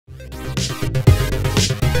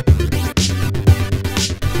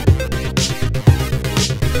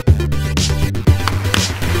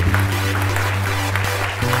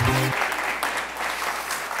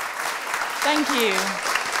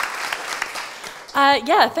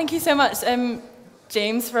Yeah, thank you so much,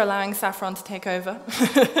 James, for allowing Saffron to take over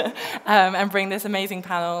and bring this amazing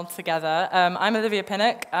panel together. I'm Olivia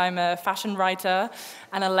Pinnock. I'm a fashion writer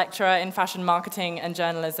and a lecturer in fashion marketing and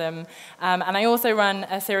journalism. And I also run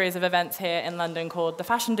a series of events here in London called the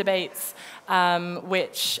Fashion Debates,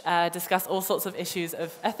 which discuss all sorts of issues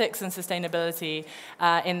of ethics and sustainability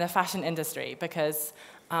in the fashion industry, because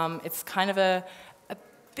it's kind of a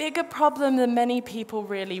bigger problem than many people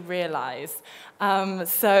really realize.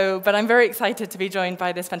 But I'm very excited to be joined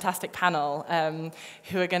by this fantastic panel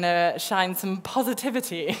who are going to shine some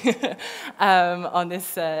positivity on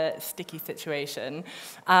this sticky situation.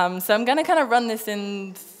 So I'm going to kind of run this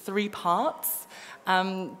in 3 parts.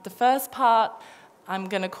 The first part I'm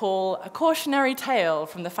going to call a cautionary tale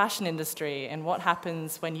from the fashion industry and what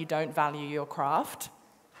happens when you don't value your craft.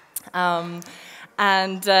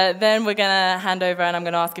 And then we're going to hand over, and I'm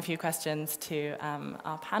going to ask a few questions to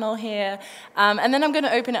our panel here. And then I'm going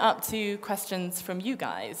to open it up to questions from you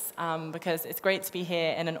guys, because it's great to be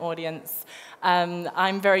here in an audience.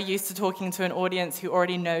 I'm very used to talking to an audience who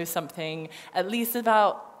already knows something, at least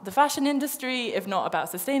about the fashion industry, if not about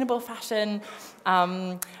sustainable fashion.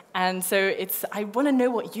 And so I want to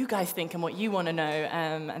know what you guys think and what you want to know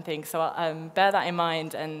and think. So I'll bear that in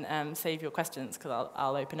mind and save your questions, because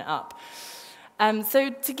I'll open it up. So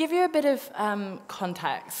to give you a bit of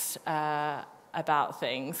context about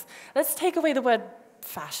things, let's take away the word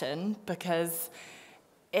fashion, because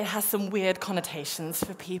it has some weird connotations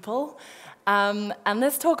for people. And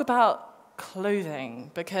let's talk about clothing,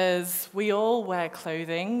 because we all wear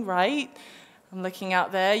clothing, right? I'm looking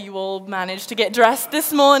out there. You all managed to get dressed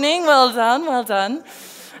this morning. Well done, well done.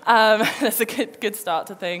 That's a good start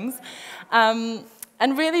to things. And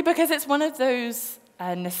really, because it's one of those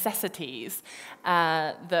necessities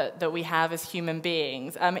that we have as human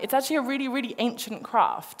beings. It's actually a really, really ancient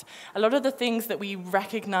craft. A lot of the things that we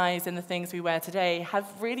recognize in the things we wear today have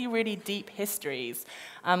really, really deep histories.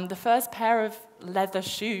 The first pair of leather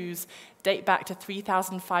shoes date back to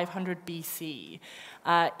 3,500 BC.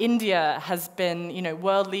 India has been,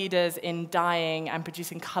 world leaders in dyeing and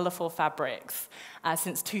producing colorful fabrics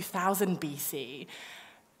since 2000 BC.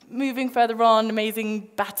 Moving further on, amazing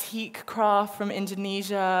batik craft from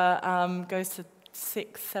Indonesia goes to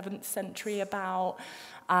 6th, 7th century about.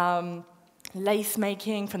 Lace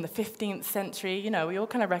making from the 15th century. We all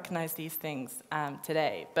kind of recognize these things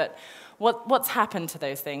today. But what's happened to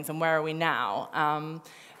those things, and where are we now?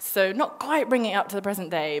 So not quite bringing it up to the present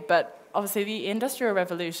day, but obviously the Industrial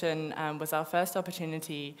Revolution was our first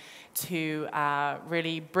opportunity to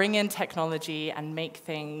really bring in technology and make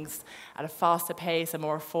things at a faster pace, a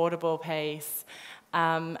more affordable pace.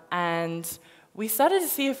 And we started to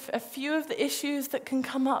see a few of the issues that can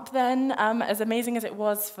come up then. As amazing as it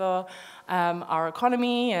was for our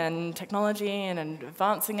economy and technology and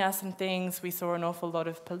advancing us and things, we saw an awful lot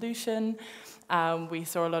of pollution. We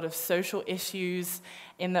saw a lot of social issues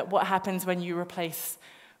in that what happens when you replace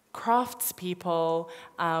craftspeople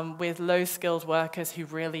with low-skilled workers who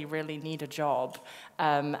really, really need a job,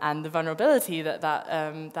 and the vulnerability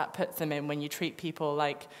that puts them in when you treat people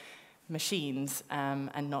like machines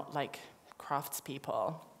and not like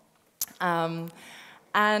craftspeople.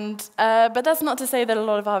 But that's not to say that a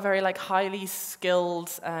lot of our very highly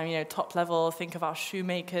skilled, top level, think of our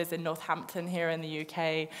shoemakers in Northampton here in the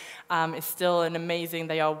UK, is still an amazing,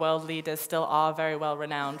 they are world leaders, still are very well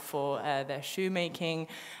renowned for their shoemaking.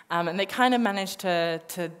 And they kind of managed to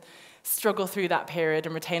struggle through that period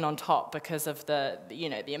and retain on top because of the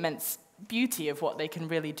immense beauty of what they can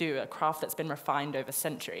really do, a craft that's been refined over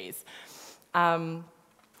centuries.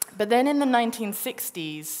 But then in the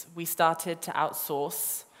 1960s, we started to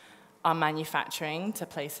outsource our manufacturing to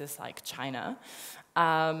places like China.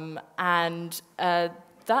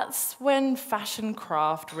 That's when fashion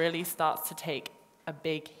craft really starts to take a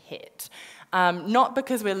big hit. Not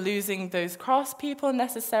because we're losing those craftspeople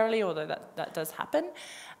necessarily, although that does happen,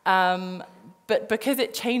 but because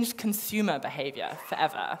it changed consumer behavior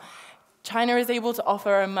forever. China is able to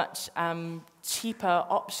offer a much cheaper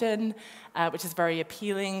option, which is very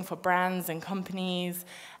appealing for brands and companies,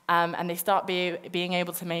 and they start being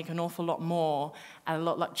able to make an awful lot more at a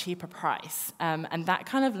lot cheaper price. And that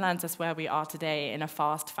kind of lands us where we are today in a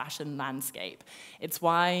fast fashion landscape. It's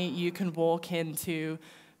why you can walk into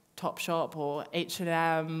Topshop or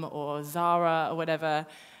H&M or Zara or whatever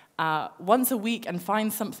once a week and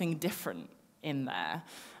find something different in there.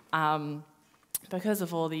 Because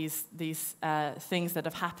of all these things that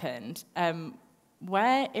have happened.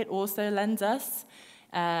 Where it also lends us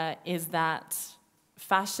is that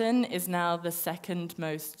fashion is now the second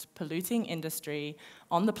most polluting industry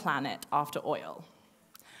on the planet after oil.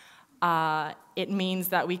 It means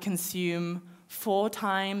that we consume 4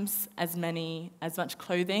 times as much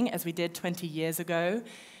clothing as we did 20 years ago.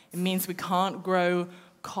 It means we can't grow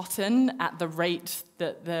cotton at the rate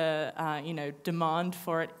that the demand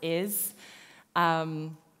for it is.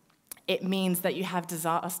 It means that you have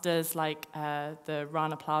disasters like the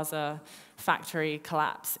Rana Plaza factory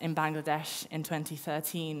collapse in Bangladesh in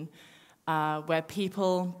 2013, where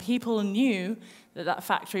people knew that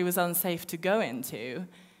factory was unsafe to go into,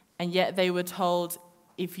 and yet they were told,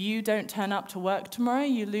 if you don't turn up to work tomorrow,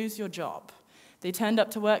 you lose your job. They turned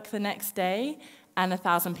up to work the next day, and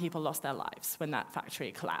 1,000 people lost their lives when that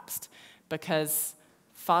factory collapsed, because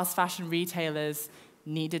fast fashion retailers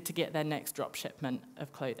needed to get their next drop shipment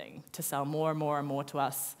of clothing to sell more and more and more to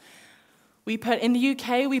us. In the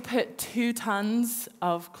UK, we put 2 tons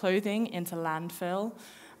of clothing into landfill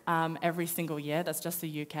every single year. That's just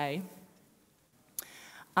the UK.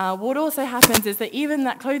 What also happens is that even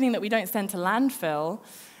that clothing that we don't send to landfill,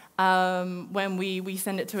 when we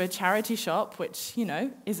send it to a charity shop, which,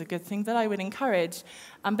 is a good thing that I would encourage,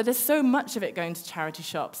 but there's so much of it going to charity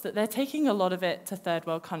shops that they're taking a lot of it to third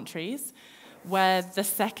world countries, where the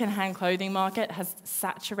second-hand clothing market has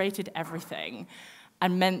saturated everything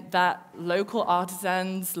and meant that local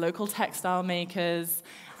artisans, local textile makers,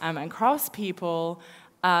 and craftspeople,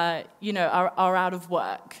 are out of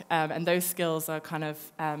work, and those skills are kind of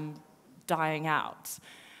dying out.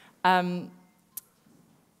 So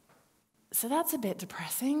that's a bit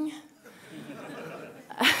depressing.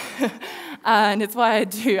 And it's why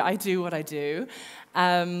I do what I do.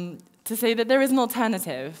 To say that there is an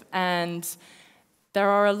alternative, and there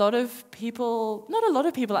are a lot of people, not a lot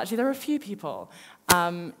of people actually, there are a few people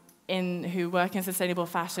who work in sustainable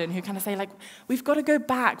fashion who kind of say, like, we've got to go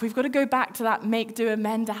back to that make, do,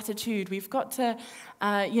 amend attitude. We've got to,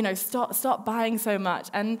 stop buying so much.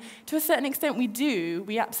 And to a certain extent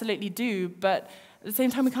we absolutely do, but at the same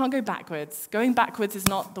time we can't go backwards. Going backwards is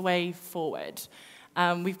not the way forward.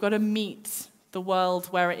 We've got to meet the world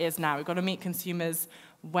where it is now. We've got to meet consumers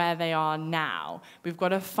where they are now. We've got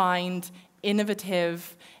to find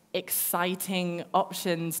innovative, exciting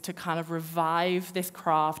options to kind of revive this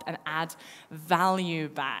craft and add value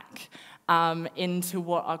back into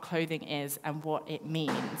what our clothing is and what it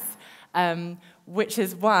means. Which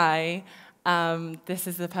is why this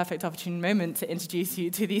is the perfect opportune moment to introduce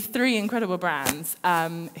you to these 3 incredible brands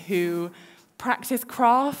who practice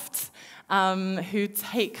craft, who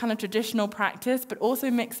take kind of traditional practice, but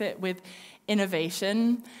also mix it with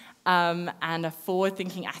innovation and a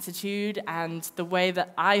forward-thinking attitude, and the way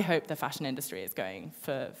that I hope the fashion industry is going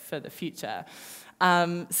for the future.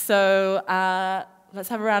 So let's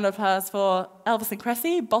have a round of applause for Elvis and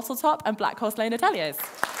Kresse, Bottle Top, and Black Horse Lane Ateliers.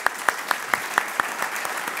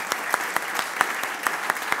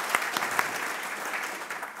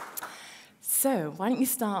 So why don't you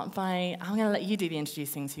start by, I'm going to let you do the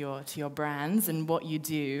introducing to your brands and what you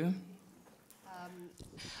do.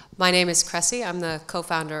 My name is Kresse. I'm the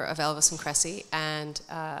co-founder of Elvis and Kresse, and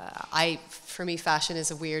for me, fashion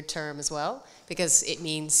is a weird term as well, because it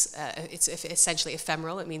means, it's essentially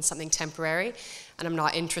ephemeral. It means something temporary, and I'm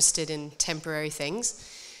not interested in temporary things.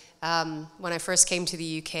 When I first came to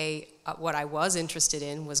the UK, what I was interested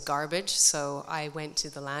in was garbage, so I went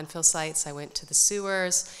to the landfill sites, I went to the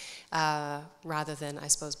sewers, rather than, I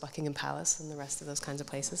suppose, Buckingham Palace and the rest of those kinds of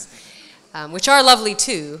places, which are lovely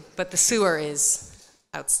too, but the sewer is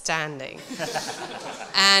outstanding.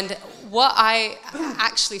 And what I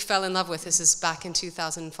actually fell in love with, this is back in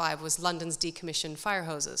 2005, was London's decommissioned fire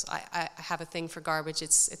hoses. I have a thing for garbage.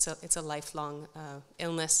 It's a lifelong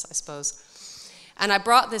illness, I suppose. And I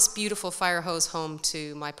brought this beautiful fire hose home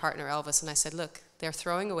to my partner Elvis, and I said, look, they're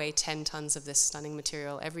throwing away 10 tons of this stunning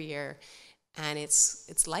material every year, and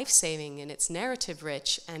it's life-saving, and it's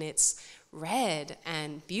narrative-rich, and it's red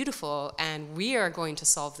and beautiful, and we are going to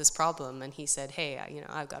solve this problem. And he said, hey,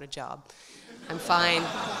 I've got a job. I'm fine.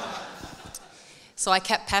 So I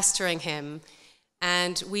kept pestering him,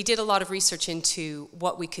 and we did a lot of research into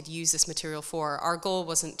what we could use this material for. Our goal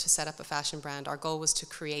wasn't to set up a fashion brand. Our goal was to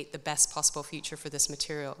create the best possible future for this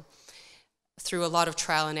material. Through a lot of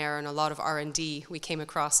trial and error and a lot of R&D, we came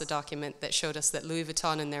across a document that showed us that Louis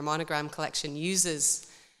Vuitton in their monogram collection uses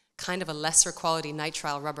kind of a lesser quality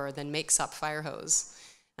nitrile rubber than makes up fire hose.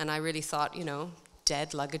 And I really thought,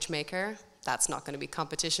 dead luggage maker, that's not going to be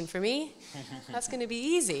competition for me. That's going to be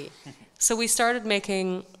easy. So we started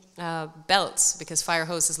making belts, because fire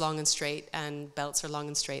hose is long and straight and belts are long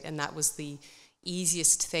and straight, and that was the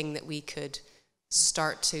easiest thing that we could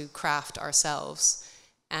start to craft ourselves.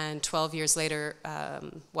 And 12 years later,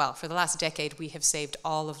 for the last decade, we have saved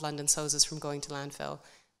all of London's hoses from going to landfill.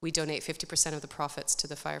 We donate 50% of the profits to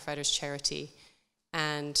the firefighters' charity,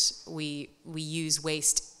 and we use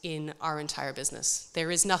waste in our entire business. There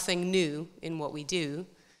is nothing new in what we do,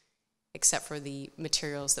 except for the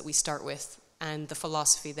materials that we start with and the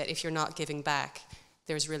philosophy that if you're not giving back,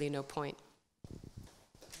 there's really no point.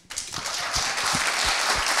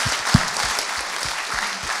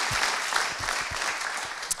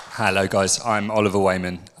 Hello guys, I'm Oliver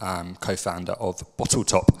Wayman, co-founder of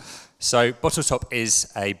Bottletop. So Bottletop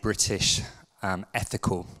is a British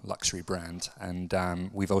ethical luxury brand, and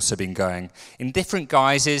we've also been going in different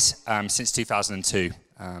guises since 2002.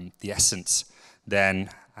 The essence then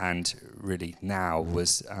and really now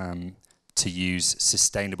was to use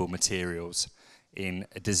sustainable materials in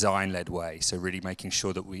a design-led way, so really making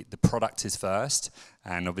sure that the product is first,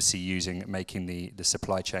 and obviously making the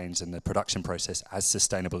supply chains and the production process as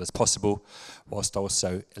sustainable as possible, whilst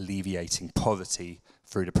also alleviating poverty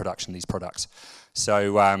through the production of these products.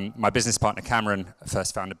 So my business partner Cameron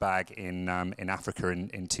first found a bag in Africa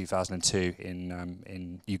in 2002,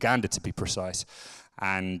 in Uganda to be precise,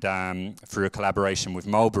 and through a collaboration with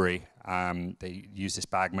Mulberry, they used this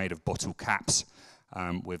bag made of bottle caps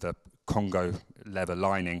with a Congo leather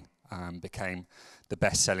lining, became the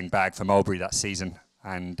best-selling bag for Mulberry that season,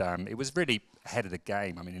 and it was really ahead of the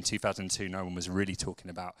game. I mean, in 2002, no one was really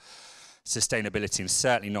talking about sustainability, and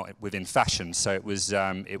certainly not within fashion. So it was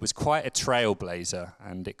quite a trailblazer,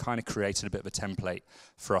 and it kind of created a bit of a template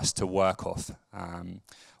for us to work off.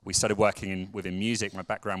 We started working within music. My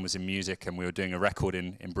background was in music, and we were doing a record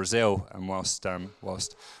in Brazil. And whilst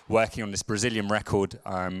working on this Brazilian record,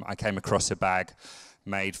 I came across a bag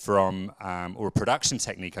made from, or a production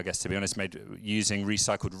technique, I guess, to be honest, made using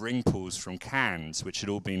recycled ring pulls from cans, which had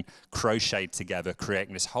all been crocheted together,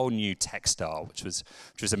 creating this whole new textile, which was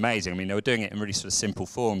amazing. I mean, they were doing it in really sort of simple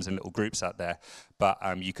forms and little groups out there, but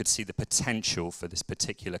you could see the potential for this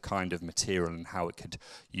particular kind of material and how it could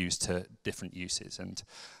use to different uses. And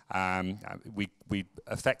we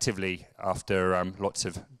effectively, after lots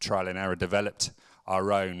of trial and error, developed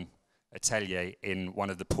our own atelier in one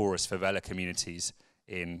of the poorest favela communities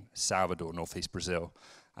in Salvador, northeast Brazil.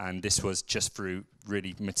 And this was just through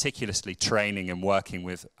really meticulously training and working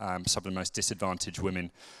with some of the most disadvantaged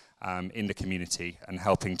women in the community, and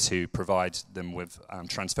helping to provide them with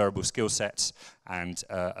transferable skill sets and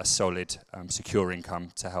a solid, secure income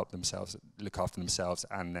to help themselves, look after themselves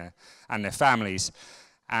and their families.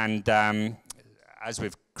 And as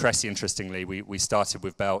with Kresse, interestingly, we started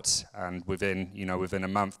with belts, and within a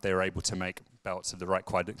month they were able to make belts of the right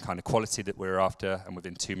kind of quality that we were after, and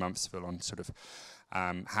within 2 months full on sort of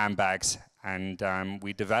handbags. And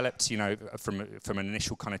we developed, from an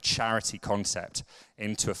initial kind of charity concept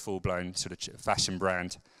into a full-blown sort of fashion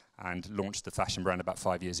brand, and launched the fashion brand about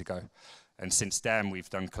 5 years ago. And since then we've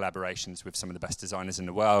done collaborations with some of the best designers in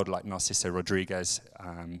the world, like Narciso Rodriguez,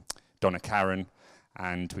 Donna Karan,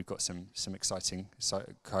 and we've got some exciting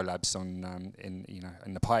collabs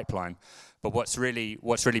in the pipeline. But what's really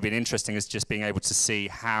been interesting is just being able to see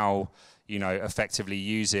how, effectively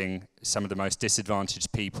using some of the most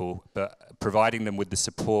disadvantaged people, but providing them with the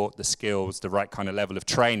support, the skills, the right kind of level of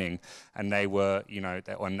training, and they were,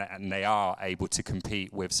 and they are able to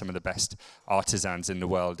compete with some of the best artisans in the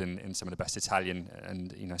world, in some of the best Italian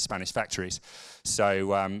and Spanish factories.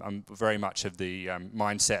 So I'm very much of the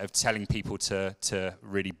mindset of telling people to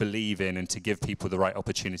really believe in and to give people the right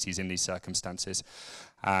opportunities in these circumstances.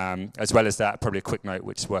 As well as that, probably a quick note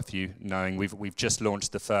which is worth you knowing, we've just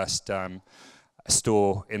launched the first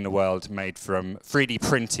store in the world made from 3D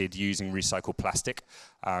printed using recycled plastic.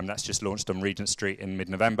 That's just launched on Regent Street in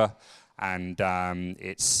mid-November, and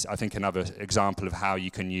it's, I think, another example of how you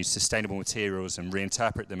can use sustainable materials and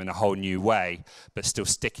reinterpret them in a whole new way, but still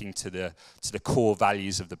sticking to the core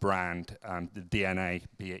values of the brand, the DNA,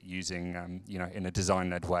 be it using in a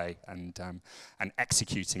design-led way, and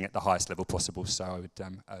executing at the highest level possible. So I would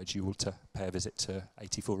urge you all to pay a visit to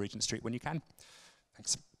 84 Regent Street when you can.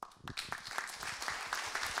 Thanks.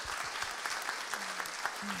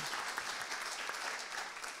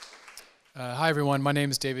 Hi everyone, my name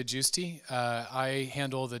is David Giusti. I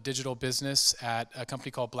handle the digital business at a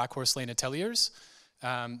company called Black Horse Lane Ateliers.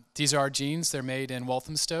 These are our jeans. They're made in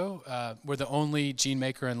Walthamstow. We're the only jean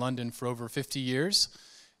maker in London for over 50 years,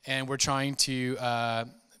 and we're trying to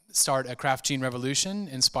start a craft jean revolution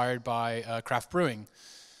inspired by craft brewing.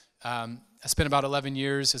 I spent about 11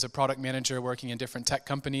 years as a product manager working in different tech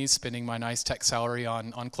companies, spending my nice tech salary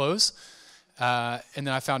on clothes. And then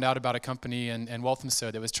I found out about a company in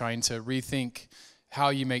Walthamstow that was trying to rethink how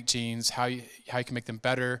you make jeans, how you can make them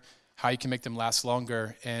better, how you can make them last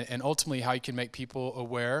longer, and ultimately how you can make people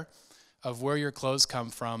aware of where your clothes come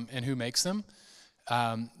from and who makes them.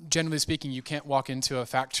 Generally speaking, you can't walk into a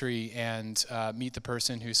factory and meet the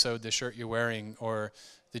person who sewed the shirt you're wearing or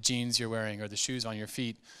the jeans you're wearing or the shoes on your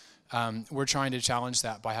feet. We're trying to challenge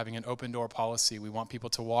that by having an open door policy. We want people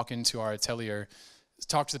to walk into our atelier,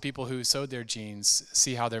 talk to the people who sewed their jeans,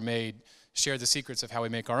 see how they're made, share the secrets of how we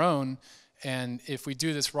make our own. And if we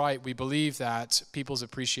do this right, we believe that people's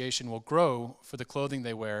appreciation will grow for the clothing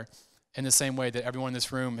they wear in the same way that everyone in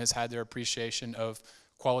this room has had their appreciation of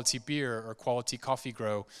quality beer or quality coffee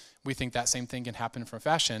grow. We think that same thing can happen for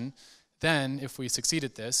fashion. Then, if we succeed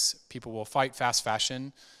at this, people will fight fast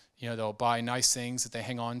fashion. You know, they'll buy nice things that they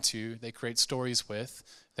hang on to, they create stories with,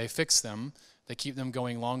 they fix them, they keep them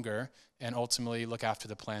going longer, and ultimately look after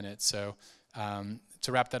the planet. So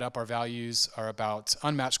to wrap that up, our values are about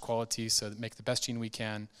unmatched quality, so make the best jean we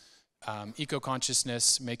can,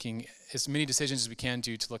 eco-consciousness, making as many decisions as we can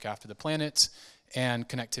do to look after the planet, and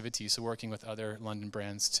connectivity, so working with other London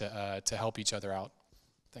brands to help each other out.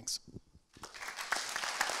 Thanks.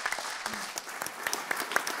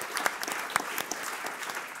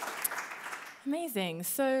 Amazing.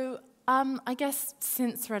 So I guess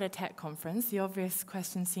since we're at a tech conference, the obvious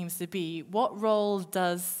question seems to be, what role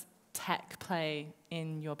does tech play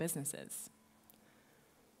in your businesses?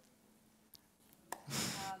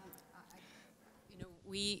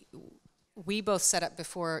 We both set up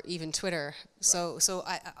before even Twitter. So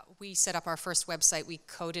we set up our first website. We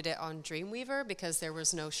coded it on Dreamweaver because there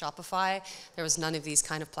was no Shopify. There was none of these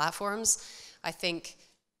kind of platforms. I think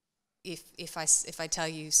if I tell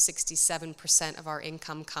you 67% of our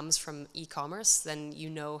income comes from e-commerce, then you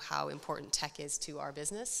know how important tech is to our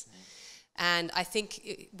business. And I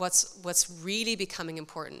think what's really becoming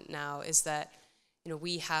important now is that, you know,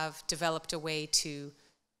 we have developed a way to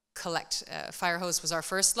collect. Firehose was our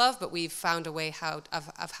first love, but we've found a way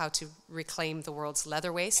of how to reclaim the world's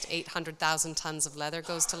leather waste. 800,000 tons of leather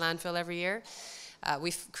goes to landfill every year.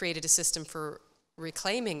 We've created a system for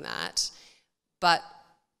reclaiming that, but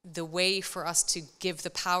the way for us to give the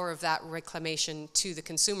power of that reclamation to the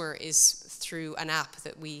consumer is through an app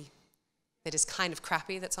that is kind of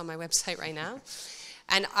crappy, that's on my website right now.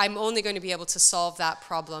 And I'm only going to be able to solve that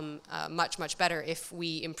problem much, much better if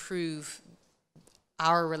we improve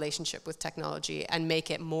our relationship with technology and make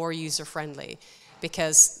it more user-friendly,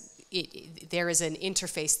 because there is an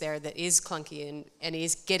interface there that is clunky and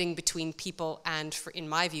is getting between people and, in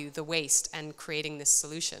my view, the waste, and creating this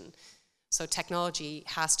solution. So technology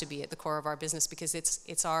has to be at the core of our business, because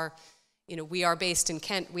it's our, you know, we are based in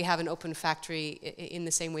Kent. We have an open factory in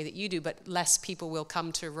the same way that you do, but less people will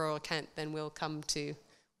come to rural Kent than will come to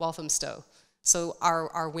Walthamstow. So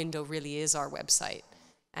our window really is our website,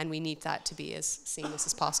 and we need that to be as seamless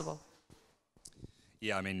as possible.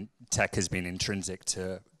 Yeah, I mean, tech has been intrinsic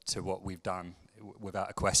to what we've done, without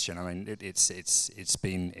a question. I mean, it's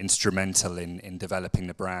been instrumental in developing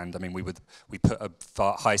the brand. I mean, we put a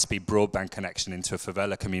high-speed broadband connection into a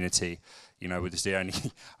favela community. You know, it was the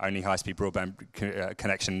only high-speed broadband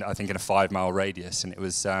connection, I think, in a 5-mile radius. And it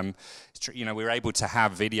was, you know, we were able to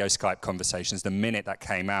have video Skype conversations the minute that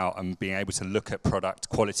came out, and being able to look at product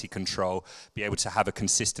quality control, be able to have a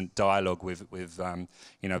consistent dialogue with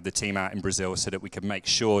you know, the team out in Brazil, so that we could make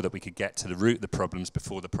sure that we could get to the root of the problems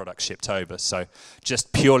before the product shipped over. So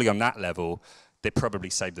just purely on that level, they probably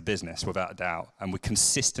saved the business without a doubt. And we're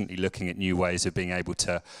consistently looking at new ways of being able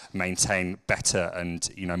to maintain better and,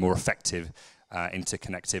 you know, more effective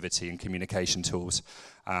interconnectivity and communication tools.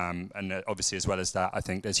 And obviously, as well as that, I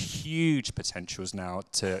think there's huge potentials now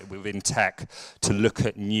within tech to look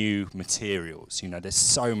at new materials. You know, there's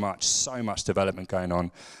so much development going on.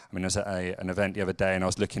 I mean, I was at an event the other day, and I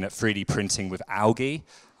was looking at 3D printing with algae.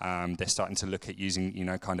 They're starting to look at using, you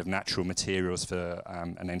know, kind of natural materials for,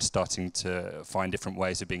 and then starting to find different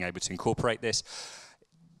ways of being able to incorporate this.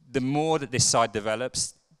 The more that this side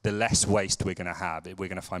develops, the less waste we're going to have. We're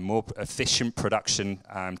going to find more efficient production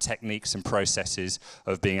techniques and processes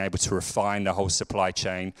of being able to refine the whole supply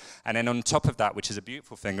chain. And then on top of that, which is a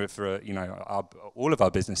beautiful thing for, you know, all of our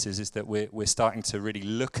businesses, is that we're starting to really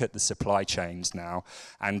look at the supply chains now.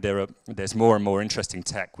 And there's more and more interesting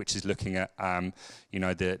tech which is looking at you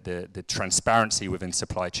know, the transparency within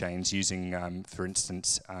supply chains using, for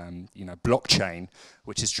instance, you know, blockchain,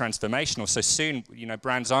 which is transformational. So soon, you know,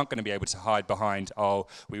 brands aren't going to be able to hide behind, oh,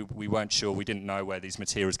 we weren't sure, we didn't know where these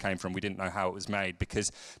materials came from, we didn't know how it was made,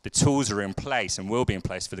 because the tools are in place and will be in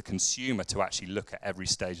place for the consumer to actually look at every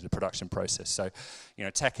stage of the production process. So, you know,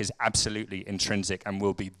 tech is absolutely intrinsic and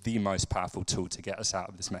will be the most powerful tool to get us out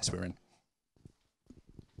of this mess we're in.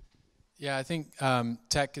 Yeah, I think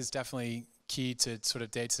tech is definitely key to sort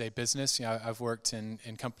of day-to-day business. You know, I've worked in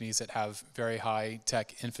companies that have very high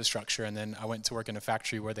tech infrastructure, and then I went to work in a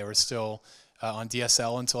factory where they were still on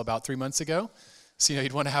DSL until about 3 months ago. So,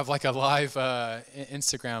 you'd want to have like a live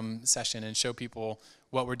Instagram session and show people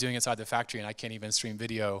what we're doing inside the factory, and I can't even stream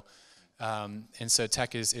video. And so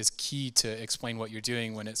tech is key to explain what you're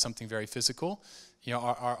doing when it's something very physical.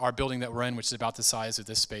 Our building that we're in, which is about the size of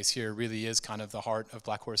this space here, really is kind of the heart of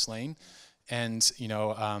Black Horse Lane. And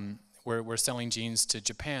we're selling jeans to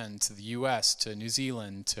Japan, to the US, to New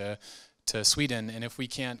Zealand, to Sweden. And if we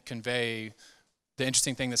can't convey the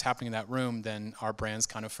interesting thing that's happening in that room, then our brand's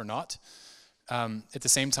kind of for naught. At the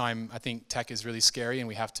same time, I think tech is really scary, and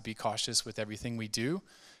we have to be cautious with everything we do.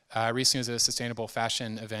 I recently was at a sustainable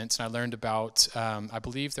fashion event, and I learned about, I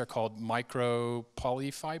believe they're called micro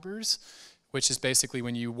polyfibers, which is basically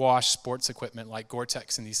when you wash sports equipment like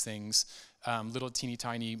Gore-Tex and these things, little teeny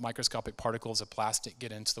tiny microscopic particles of plastic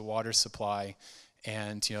get into the water supply,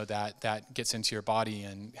 and that gets into your body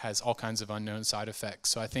and has all kinds of unknown side effects.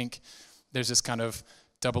 So I think there's this kind of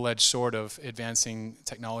double-edged sword of advancing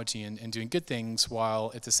technology and doing good things,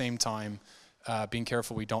 while at the same time being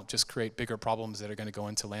careful we don't just create bigger problems that are going to go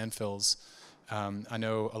into landfills. I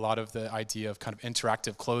know a lot of the idea of kind of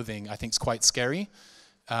interactive clothing I think is quite scary.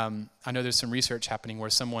 I know there's some research happening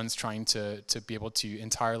where someone's trying to be able to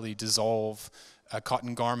entirely dissolve a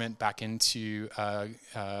cotton garment back into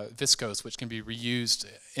viscose, which can be reused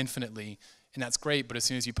infinitely, and that's great, but as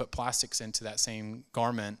soon as you put plastics into that same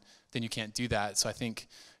garment, then you can't do that. So I think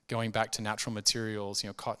going back to natural materials,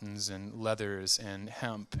 cottons and leathers and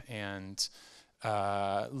hemp and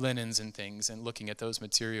linens and things, and looking at those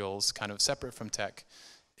materials kind of separate from tech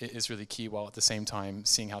is really key, while at the same time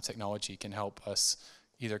seeing how technology can help us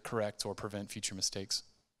either correct or prevent future mistakes.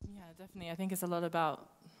 Yeah, definitely. I think it's a lot about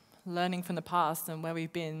learning from the past and where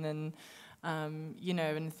we've been, and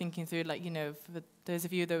and thinking through, for those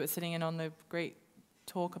of you that were sitting in on the great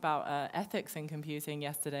talk about ethics in computing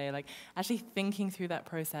yesterday, actually thinking through that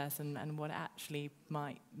process and what it actually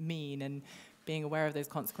might mean, and being aware of those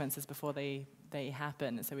consequences before they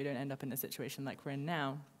happen, so we don't end up in a situation like we're in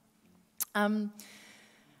now.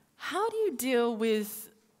 How do you deal with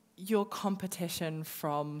your competition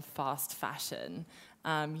from fast fashion?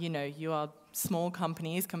 You are small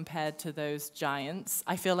companies compared to those giants.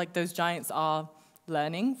 I feel like those giants are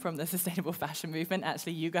learning from the sustainable fashion movement.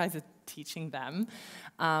 Actually, you guys are teaching them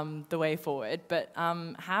the way forward. But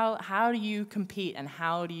how do you compete, and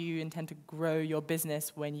how do you intend to grow your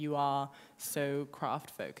business when you are so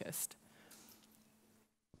craft focused?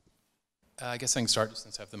 I guess I can start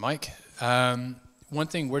since I have the mic. One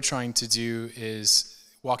thing we're trying to do is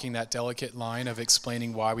walking that delicate line of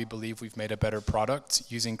explaining why we believe we've made a better product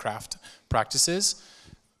using craft practices,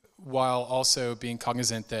 while also being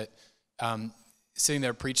cognizant that sitting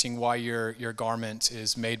there preaching why your garment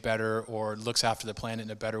is made better or looks after the planet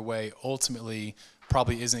in a better way ultimately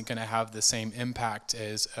probably isn't going to have the same impact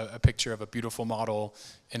as a picture of a beautiful model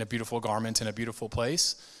in a beautiful garment in a beautiful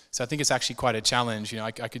place. So I think it's actually quite a challenge.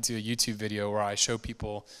 I could do a YouTube video where I show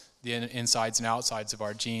people the insides and outsides of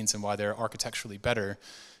our jeans and why they're architecturally better.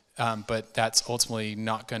 But that's ultimately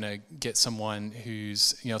not going to get someone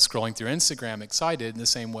who's scrolling through Instagram excited in the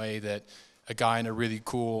same way that a guy in a really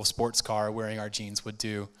cool sports car wearing our jeans would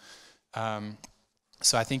do.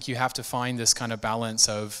 So I think you have to find this kind of balance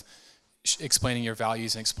of explaining your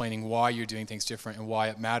values and explaining why you're doing things different and why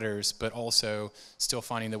it matters, but also still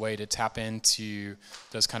finding the way to tap into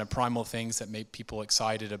those kind of primal things that make people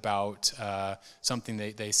excited about something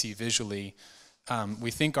they see visually.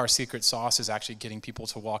 We think our secret sauce is actually getting people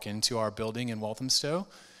to walk into our building in Walthamstow.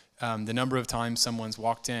 The number of times someone's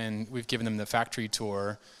walked in, we've given them the factory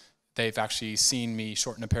tour, they've actually seen me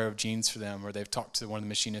shorten a pair of jeans for them, or they've talked to one of the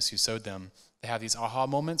machinists who sewed them. They have these aha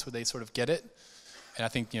moments where they sort of get it. And I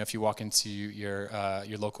think if you walk into your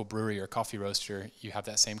local brewery or coffee roaster, you have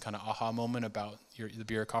that same kind of aha moment about the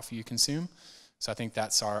beer or coffee you consume. So I think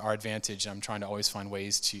that's our advantage. I'm trying to always find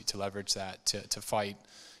ways to leverage that to fight,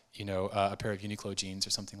 a pair of Uniqlo jeans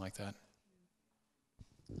or something like that.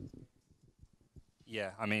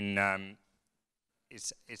 Yeah, I mean,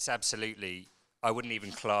 it's absolutely. I wouldn't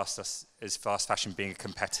even class us as fast fashion being a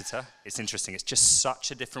competitor. It's interesting. It's just such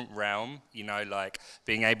a different realm.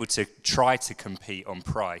 Being able to try to compete on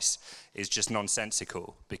price is just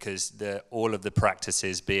nonsensical, because all of the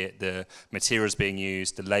practices, be it the materials being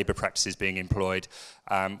used, the labor practices being employed,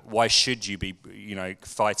 why should you be,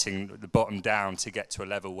 fighting the bottom down to get to a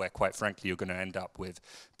level where, quite frankly, you're going to end up with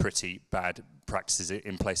pretty bad practices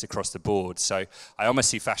in place across the board? So I almost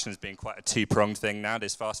see fashion as being quite a two-pronged thing now.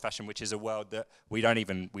 There's fast fashion, which is a world that we don't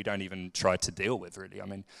even try to deal with, really. I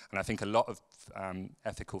mean, and I think a lot of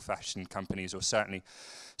ethical fashion companies, or certainly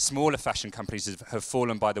smaller fashion companies, have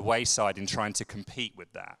fallen by the wayside in trying to compete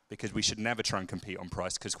with that, because we should never try and compete on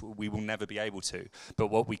price, because we will never be able to. But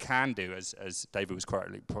what we can do, as David was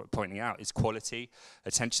correctly pointing out, is quality,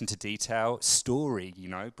 attention to detail, story, you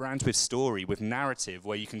know, brands with story, with narrative,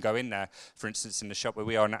 where you can go in there, for instance, in the shop where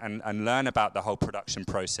we are, and learn about the whole production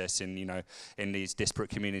process in, you know, in these disparate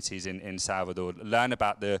communities in Salvador, learn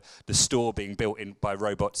about the store being built by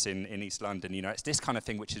robots in East London. You know, it's this kind of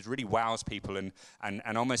thing which is really wows people and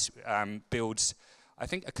almost builds, I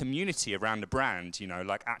think, a community around the brand, you know,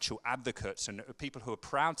 like actual advocates and people who are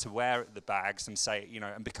proud to wear the bags and say, you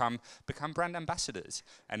know, and become brand ambassadors.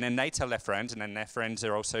 And then they tell their friends, and then their friends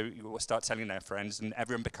are also start telling their friends, and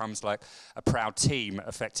everyone becomes like a proud team,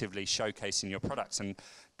 effectively showcasing your products. And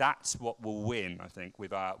that's what will win, I think,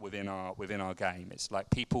 within our game. It's like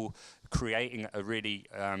people creating a really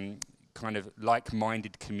kind of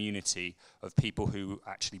like-minded community of people who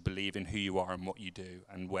actually believe in who you are and what you do,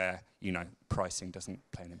 and where, you know, pricing doesn't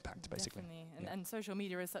play an impact, basically. Definitely. And social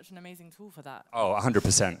media is such an amazing tool for that. Oh,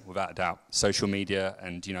 100%, without a doubt. Social media,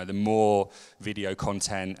 and, you know, the more video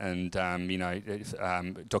content and, you know,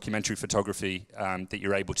 documentary photography that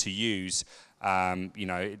you're able to use, you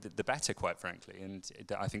know, the better, quite frankly. And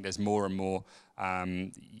I think there's more and more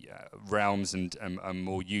realms and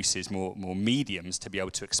more uses, more mediums to be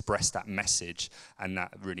able to express that message and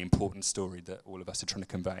that really important story that all of us are trying to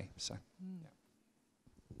convey. So, yeah.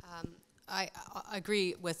 I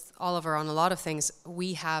agree with Oliver on a lot of things.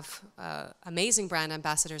 We have amazing brand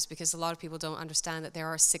ambassadors, because a lot of people don't understand that there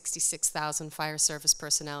are 66,000 fire service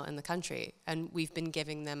personnel in the country, and we've been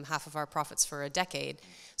giving them half of our profits for a decade.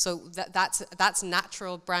 So that's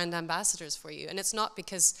natural brand ambassadors for you, and it's not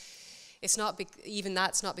because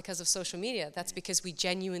of social media. That's because we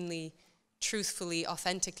genuinely, truthfully,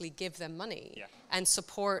 authentically give them money and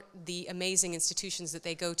support the amazing institutions that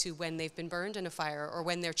they go to when they've been burned in a fire, or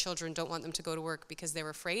when their children don't want them to go to work because they're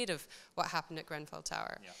afraid of what happened at Grenfell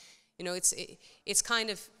Tower. Yeah. You know, it's kind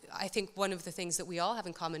of, I think one of the things that we all have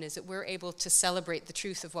in common is that we're able to celebrate the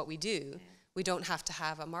truth of what we do. We don't have to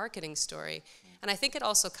have a marketing story. And I think it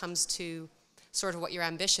also comes to sort of what your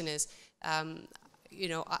ambition is. You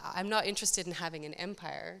know, I'm not interested in having an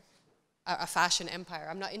empire, a fashion empire.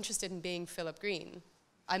 I'm not interested in being Philip Green.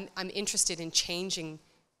 I'm interested in changing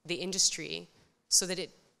the industry so that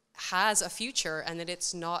it has a future and that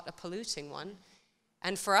it's not a polluting one.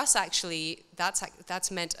 And for us, actually, that's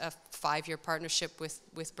meant a 5-year partnership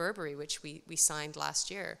with Burberry, which we signed last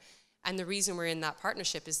year. And the reason we're in that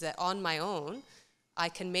partnership is that on my own, I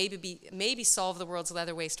can maybe solve the world's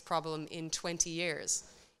leather waste problem in 20 years.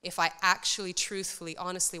 If I actually, truthfully,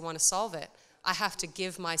 honestly want to solve it, I have to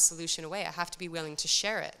give my solution away. I have to be willing to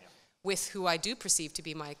share it with who I do perceive to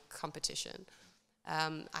be my competition.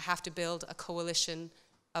 I have to build a coalition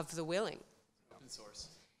of the willing. Open source.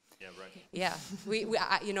 Yeah, right. Yeah,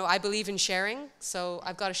 you know, I believe in sharing, so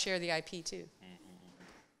I've got to share the IP too.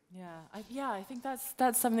 I think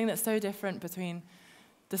that's something that's so different between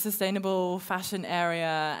the sustainable fashion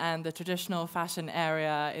area and the traditional fashion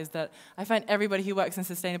area, is that I find everybody who works in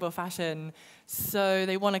sustainable fashion, so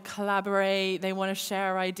they want to collaborate, they want to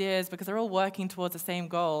share ideas, because they're all working towards the same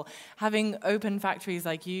goal. Having open factories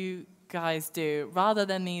like you guys do, rather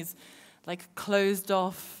than these like closed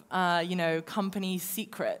off, you know, company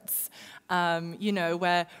secrets, you know,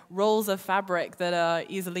 where rolls of fabric that are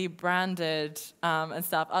easily branded and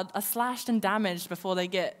stuff are slashed and damaged before they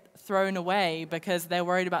get thrown away because they're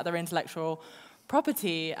worried about their intellectual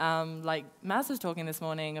property. Like Maz was talking this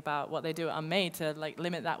morning about what they do at Unmade to like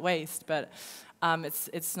limit that waste, but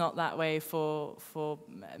it's not that way for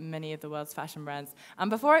many of the world's fashion brands.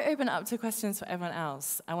 And before I open it up to questions for everyone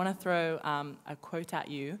else, I want to throw a quote at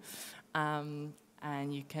you, and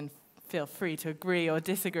you can feel free to agree or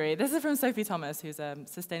disagree. This is from Sophie Thomas, who's a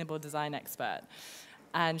sustainable design expert.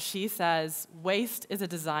 And she says, "Waste is a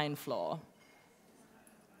design flaw."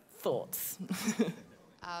 Thoughts?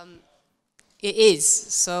 It is.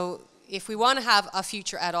 So if we want to have a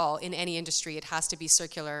future at all in any industry, it has to be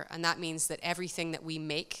circular, and that means that everything that we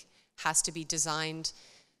make has to be designed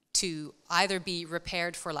to either be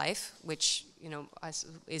repaired for life, which, you know,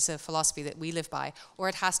 is a philosophy that we live by, or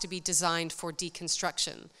it has to be designed for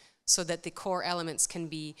deconstruction, so that the core elements can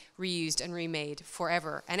be reused and remade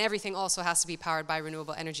forever. And everything also has to be powered by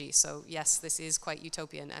renewable energy. So yes, this is quite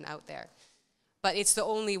utopian and out there. But it's the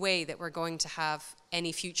only way that we're going to have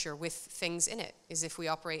any future with things in it, is if we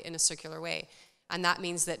operate in a circular way. And that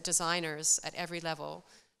means that designers at every level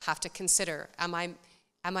have to consider, am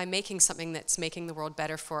I making something that's making the world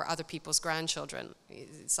better for other people's grandchildren?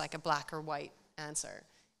 It's like a black or white answer.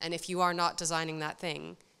 And if you are not designing that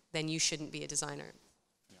thing, then you shouldn't be a designer.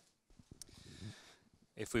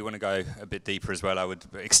 If we want to go a bit deeper as well, I would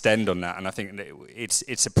extend on that, and I think that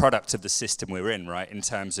it's a product of the system we're in, right? In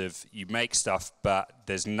terms of you make stuff, but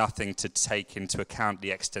there's nothing to take into account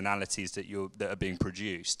the externalities that are being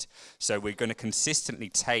produced. So we're going to consistently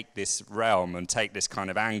take this realm and take this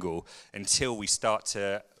kind of angle until we start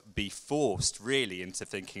to be forced really into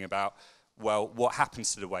thinking about, well, what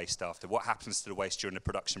happens to the waste after? What happens to the waste during the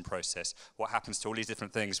production process? What happens to all these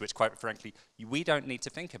different things, which quite frankly we don't need to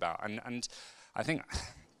think about? And I think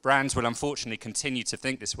brands will unfortunately continue to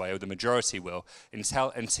think this way, or the majority will,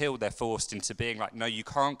 until they're forced into being like, no, you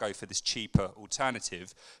can't go for this cheaper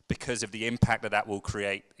alternative because of the impact that will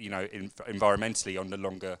create, environmentally on the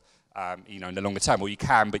longer, in the longer term. Well, you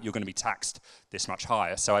can, but you're going to be taxed this much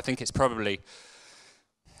higher. So I think it's probably,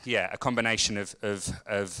 a combination of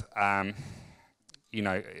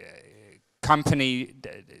company,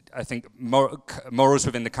 I think morals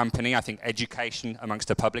within the company, I think education amongst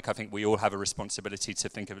the public, I think we all have a responsibility to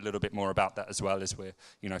think a little bit more about that as well as we're,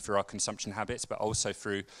 through our consumption habits, but also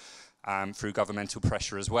through governmental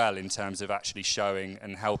pressure as well in terms of actually showing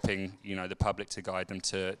and helping, the public to guide them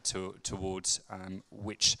towards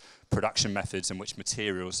which production methods and which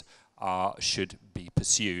materials should be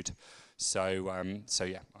pursued. So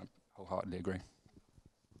yeah, I wholeheartedly agree.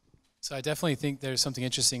 So I definitely think there's something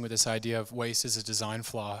interesting with this idea of waste as a design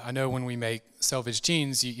flaw. I know when we make selvage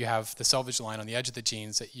jeans, you have the selvage line on the edge of the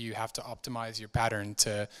jeans that you have to optimize your pattern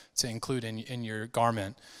to include in your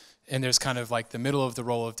garment. And there's kind of like the middle of the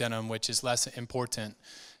roll of denim, which is less important.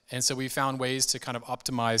 And so we found ways to kind of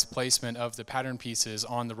optimize placement of the pattern pieces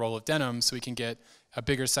on the roll of denim so we can get a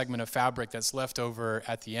bigger segment of fabric that's left over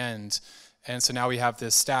at the end. And so now we have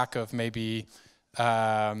this stack of maybe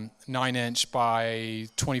 9-inch by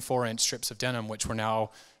 24-inch strips of denim, which we're now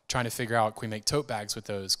trying to figure out, can we make tote bags with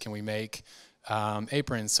those? Can we make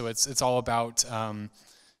aprons? So it's all about,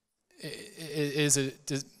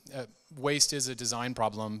 waste is a design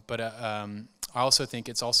problem, but I also think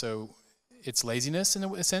it's laziness in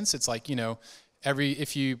a sense. It's like,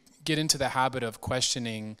 if you get into the habit of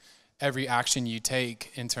questioning every action you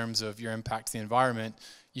take in terms of your impact to the environment,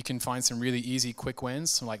 you can find some really easy, quick wins,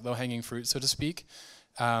 some like low-hanging fruit, so to speak.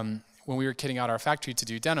 When we were kitting out our factory to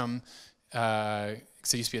do denim,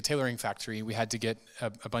 because it used to be a tailoring factory, we had to get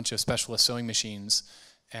a bunch of specialist sewing machines.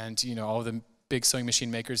 And all the big sewing machine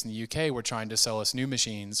makers in the UK were trying to sell us new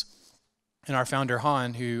machines. And our founder,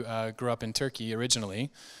 Han, who grew up in Turkey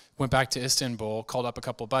originally, went back to Istanbul, called up a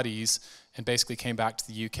couple buddies, and basically came back to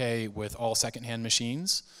the UK with all secondhand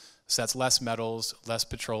machines. So that's less metals, less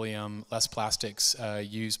petroleum, less plastics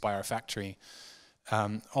used by our factory.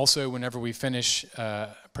 Also, whenever we finish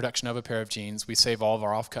production of a pair of jeans, we save all of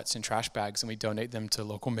our offcuts in trash bags and we donate them to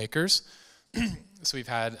local makers. So we've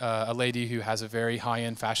had a lady who has a very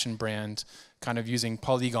high-end fashion brand kind of using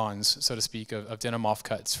polygons, so to speak, of denim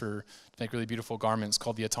offcuts to make really beautiful garments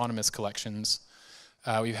called the Autonomous Collections.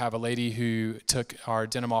 We have a lady who took our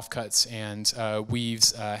denim offcuts and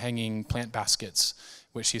weaves hanging plant baskets,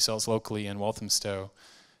 which she sells locally in Walthamstow.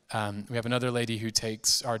 We have another lady who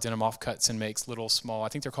takes our denim offcuts and makes little small, I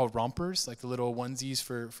think they're called rompers, like the little onesies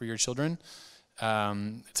for your children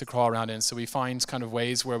to crawl around in. So we find kind of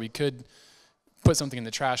ways where we could put something in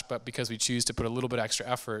the trash, but because we choose to put a little bit extra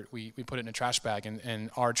effort, we put it in a trash bag, and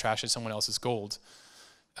our trash is someone else's gold.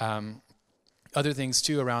 Other things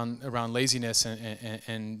too around laziness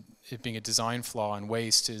and it being a design flaw and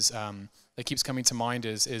waste is that keeps coming to mind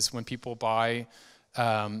is when people buy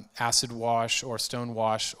acid wash or stone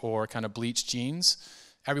wash or kind of bleached jeans.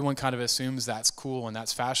 Everyone kind of assumes that's cool and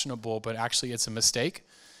that's fashionable, but actually it's a mistake.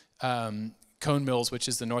 Cone Mills, which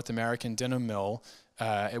is the North American denim mill,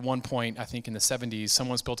 at one point, I think in the 70s,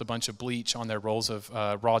 someone spilled a bunch of bleach on their rolls of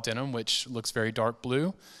raw denim, which looks very dark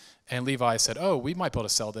blue. And Levi said, oh, we might be able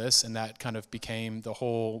to sell this. And that kind of became the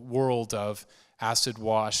whole world of acid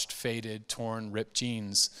washed, faded, torn, ripped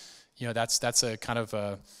jeans. That's a kind of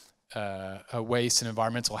a waste and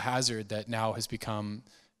environmental hazard that now has become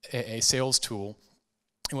a sales tool.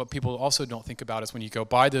 And what people also don't think about is when you go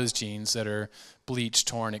buy those jeans that are bleached,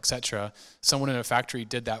 torn, etc., someone in a factory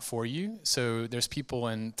did that for you. So there's people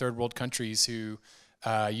in third world countries who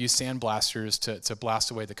use sandblasters to blast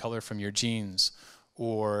away the color from your jeans,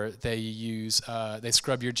 or they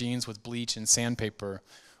scrub your jeans with bleach and sandpaper,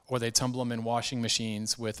 or they tumble them in washing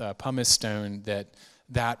machines with pumice stone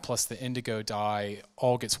that plus the indigo dye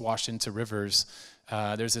all gets washed into rivers.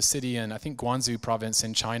 There's a city in, I think, Guangzhou province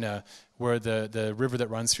in China where the river that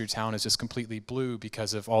runs through town is just completely blue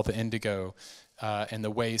because of all the indigo and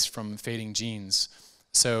the waste from fading jeans.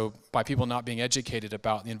 So by people not being educated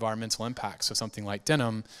about the environmental impacts of something like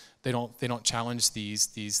denim, they don't challenge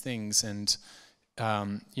these things. And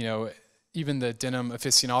you know, even the denim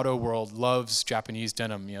aficionado world loves Japanese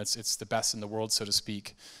denim. You know, it's the best in the world, so to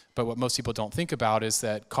speak. But what most people don't think about is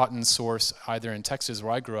that cotton source either in Texas,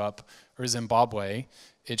 where I grew up, or Zimbabwe.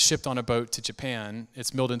 It's shipped on a boat to Japan.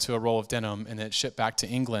 It's milled into a roll of denim, and then it's shipped back to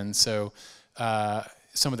England. So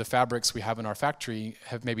some of the fabrics we have in our factory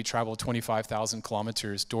have maybe traveled 25,000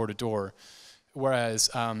 kilometers door to door. Whereas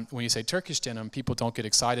when you say Turkish denim, people don't get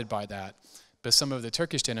excited by that. But some of the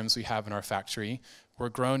Turkish denims we have in our factory were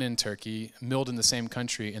grown in Turkey, milled in the same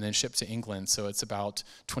country, and then shipped to England. So it's about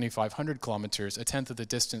 2,500 kilometers, a tenth of the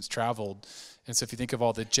distance traveled. And so if you think of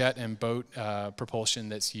all the jet and boat propulsion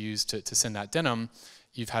that's used to send that denim,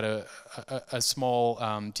 you've had a small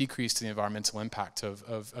decrease to the environmental impact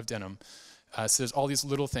of denim. So there's all these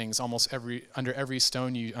little things, almost under every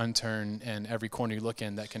stone you unturn and every corner you look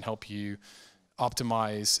in, that can help you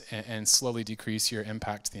optimize and slowly decrease your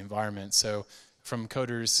impact to the environment. So from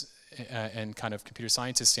coders and kind of computer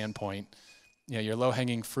scientist standpoint, you know, your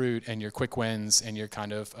low-hanging fruit and your quick wins and your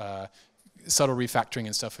kind of subtle refactoring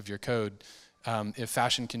and stuff of your code, if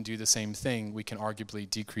fashion can do the same thing, we can arguably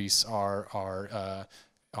decrease our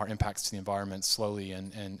impacts to the environment slowly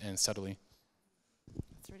and steadily.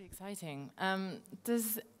 That's really exciting.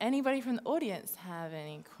 Does anybody from the audience have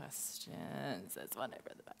any questions? There's one over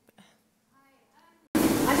at the back there.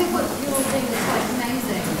 I think what you're doing is quite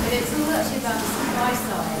amazing, but it's all actually about the supply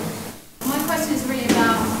side. My question is really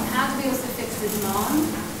about how do we also fix the demand?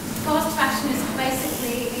 Fast fashion is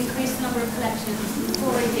basically increased the number of collections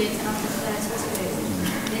from 4 a year to up to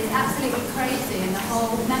 32. It's absolutely crazy, and the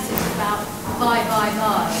whole message is about buy, buy,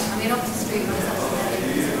 buy. I mean, Oxford Street was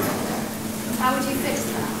absolutely. How would you fix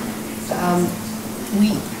that?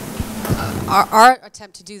 Our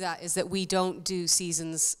attempt to do that is that we don't do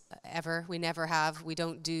seasons ever. We never have. We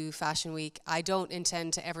don't do Fashion Week. I don't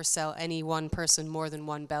intend to ever sell any one person more than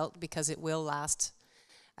one belt, because it will last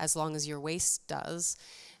as long as your waist does.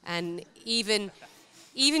 And even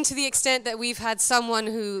to the extent that we've had someone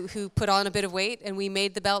who put on a bit of weight and we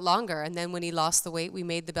made the belt longer, and then when he lost the weight, we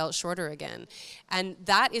made the belt shorter again. And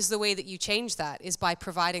that is the way that you change that, is by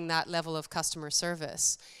providing that level of customer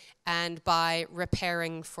service and by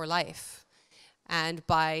repairing for life and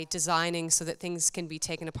by designing so that things can be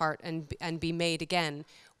taken apart and be made again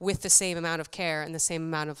with the same amount of care and the same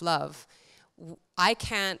amount of love. I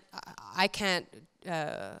can't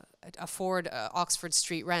afford Oxford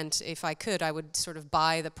Street rent. If I could, I would sort of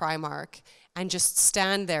buy the Primark and just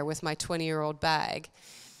stand there with my 20-year-old bag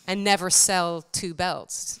and never sell 2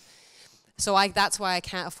 belts. So that's why I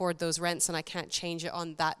can't afford those rents, and I can't change it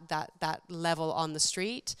on that level on the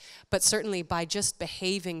street. But certainly by just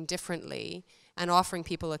behaving differently and offering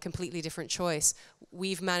people a completely different choice,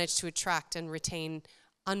 we've managed to attract and retain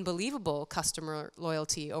unbelievable customer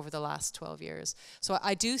loyalty over the last 12 years. So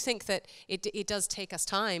I do think that it does take us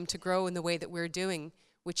time to grow in the way that we're doing,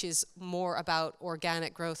 which is more about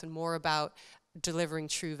organic growth and more about delivering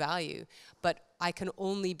true value. But I can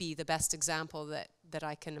only be the best example that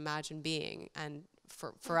I can imagine being. And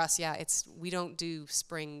for us, yeah, we don't do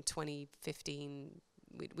spring 2015.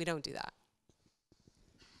 We don't do that.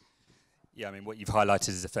 Yeah, I mean, what you've highlighted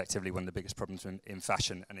is effectively one of the biggest problems in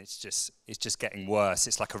fashion, and it's just getting worse.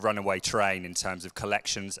 It's like a runaway train in terms of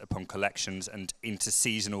collections upon collections and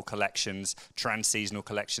inter-seasonal collections, trans-seasonal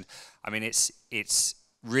collections. I mean, it's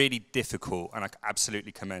really difficult, and I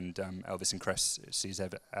absolutely commend Elvis and Kresse's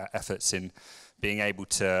efforts in being able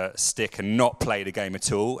to stick and not play the game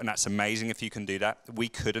at all, and that's amazing if you can do that. We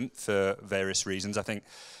couldn't for various reasons. I think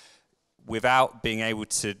without being able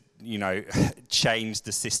to, you know, change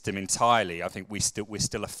the system entirely, I think we're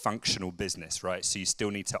still a functional business, right? So you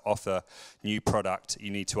still need to offer new product,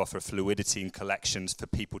 you need to offer fluidity in collections for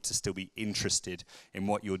people to still be interested in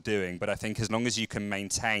what you're doing. But I think as long as you can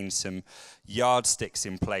maintain some yardsticks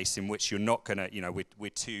in place in which you're not gonna, you know,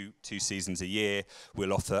 we're two seasons a year,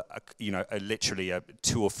 we'll offer literally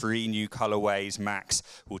 2 or 3 new colorways max.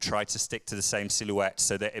 We'll try to stick to the same silhouette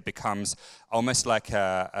so that it becomes almost like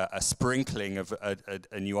a sprinkling of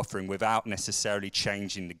a new offering without necessarily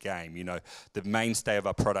changing the game. You know, the mainstay of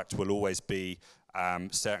our product will always be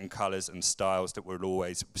certain colors and styles that we'll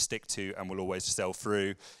always stick to and will always sell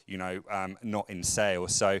through, you know, not in sale.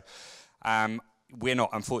 So we're not,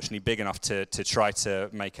 unfortunately, big enough to try to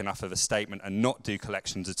make enough of a statement and not do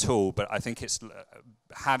collections at all. But I think it's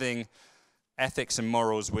having ethics and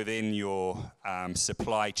morals within your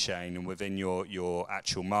supply chain and within your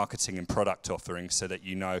actual marketing and product offering, so that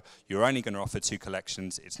you know you're only going to offer 2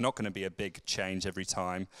 collections. It's not going to be a big change every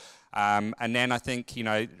time. And then I think, you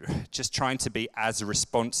know, just trying to be as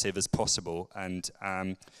responsive as possible. And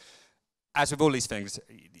as with all these things,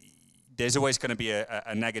 there's always going to be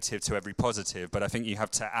a negative to every positive, but I think you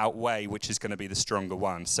have to outweigh which is going to be the stronger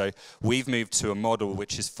one. So we've moved to a model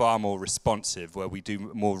which is far more responsive, where we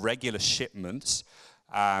do more regular shipments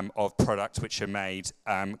of products which are made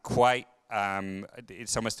quite,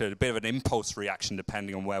 it's almost a bit of an impulse reaction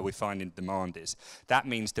depending on where we're finding demand is. That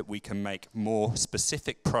means that we can make more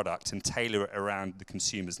specific product and tailor it around the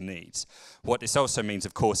consumer's needs. What this also means,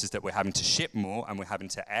 of course, is that we're having to ship more and we're having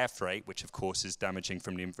to air freight, which of course is damaging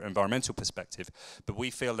from the environmental perspective. But we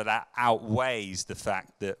feel that that outweighs the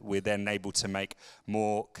fact that we're then able to make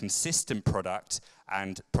more consistent product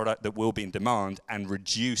and product that will be in demand, and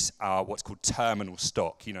reduce our what's called terminal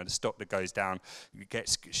stock. You know, the stock that goes down,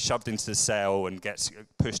 gets shoved into the sale and gets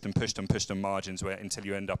pushed and pushed and pushed on margins, where until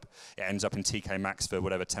it ends up in TK Maxx for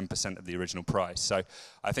whatever 10% of the original price. So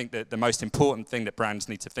I think that the most important thing that brands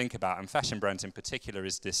need to think about, and fashion brands in particular,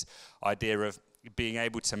 is this idea of being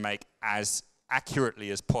able to make as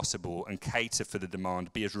accurately as possible and cater for the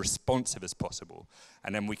demand, be as responsive as possible,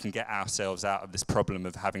 and then we can get ourselves out of this problem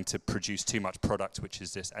of having to produce too much product, which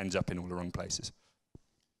is just ends up in all the wrong places.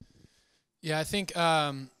 Yeah, I think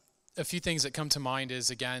a few things that come to mind is,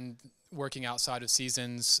 again, working outside of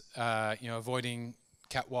seasons, you know, avoiding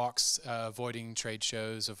catwalks, avoiding trade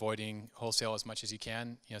shows, avoiding wholesale as much as you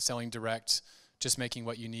can, you know, selling direct, just making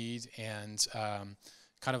what you need, and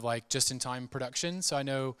kind of like just-in-time production. So I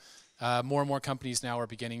know more and more companies now are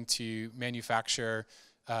beginning to manufacture,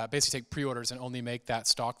 basically take pre-orders and only make that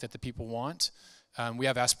stock that the people want. We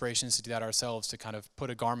have aspirations to do that ourselves, to kind of put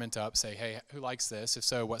a garment up, say, hey, who likes this? If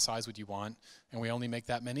so, what size would you want? And we only make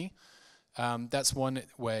that many. That's one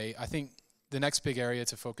way. I think the next big area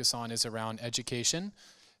to focus on is around education.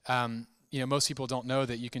 You know, most people don't know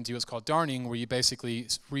that you can do what's called darning, where you basically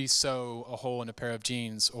re-sew a hole in a pair of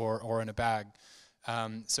jeans or in a bag.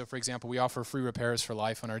 So for example, we offer free repairs for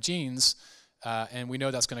life on our jeans, and we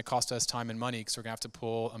know that's going to cost us time and money, because we're going to have to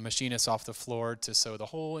pull a machinist off the floor to sew the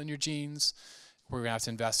hole in your jeans. We're going to have to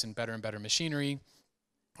invest in better and better machinery.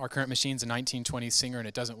 Our current machine's a 1920s Singer, and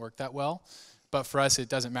it doesn't work that well. But for us, it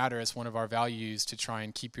doesn't matter. It's one of our values to try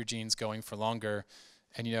and keep your jeans going for longer.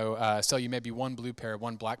 And, you know, sell you maybe one blue pair,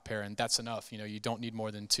 one black pair, and that's enough. You know, you don't need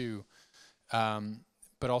more than 2.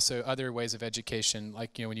 But also other ways of education,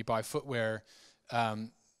 like, you know, when you buy footwear,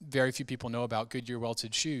 very few people know about Goodyear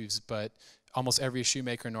welted shoes, but almost every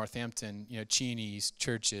shoemaker in Northampton, you know, Cheney's,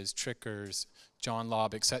 Church's, Tricker's, John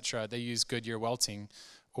Lobb, etc., they use Goodyear welting.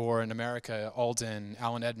 Or in America, Alden,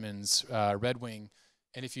 Allen Edmonds, Red Wing.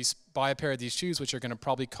 And if you buy a pair of these shoes, which are going to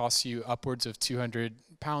probably cost you upwards of 200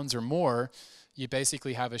 pounds or more, you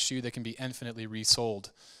basically have a shoe that can be infinitely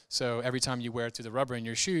resold. So every time you wear it through the rubber in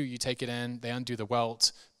your shoe, you take it in, they undo the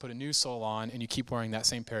welt, put a new sole on, and you keep wearing that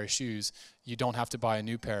same pair of shoes. You don't have to buy a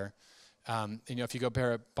new pair. You know, if you go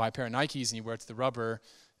buy a pair of Nikes and you wear it to the rubber,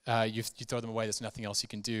 you throw them away. There's nothing else you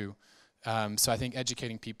can do. So I think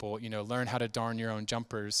educating people, you know, learn how to darn your own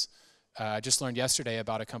jumpers. I just learned yesterday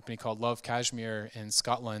about a company called Love Cashmere in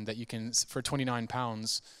Scotland that you can, for 29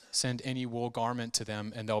 pounds, send any wool garment to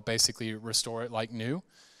them and they'll basically restore it like new.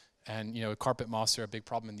 And, you know, carpet moths are a big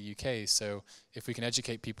problem in the UK. So if we can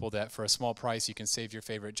educate people that for a small price you can save your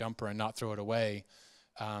favorite jumper and not throw it away,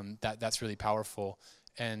 that's really powerful.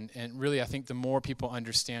 And really, I think the more people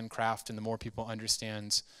understand craft and the more people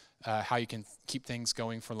understand how you can keep things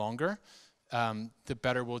going for longer, the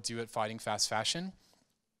better we'll do at fighting fast fashion.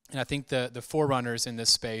 And I think the forerunners in this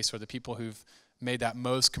space, or the people who've made that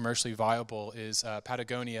most commercially viable, is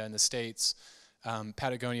Patagonia in the States.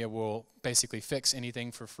 Patagonia will basically fix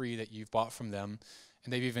anything for free that you've bought from them.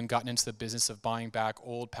 And they've even gotten into the business of buying back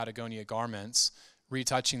old Patagonia garments,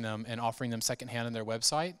 retouching them, and offering them secondhand on their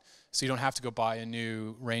website. So you don't have to go buy a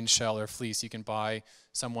new rain shell or fleece. You can buy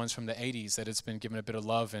some ones from the 80s that it's been given a bit of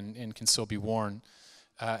love and can still be worn.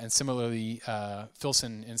 And similarly,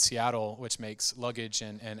 Filson in Seattle, which makes luggage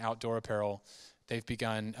and outdoor apparel, they've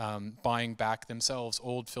begun buying back themselves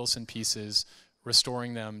old Filson pieces,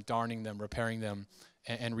 restoring them, darning them, repairing them,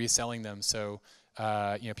 and reselling them. So,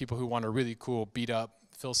 you know, people who want a really cool beat-up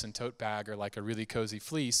Filson tote bag or like a really cozy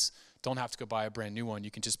fleece don't have to go buy a brand new one.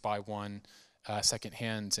 You can just buy one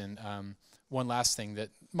secondhand. And one last thing that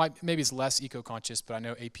maybe is less eco-conscious, but I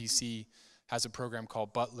know APC has a program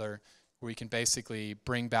called Butler, where you can basically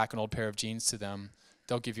bring back an old pair of jeans to them.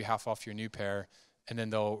 They'll give you half off your new pair, and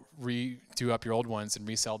then they'll redo up your old ones and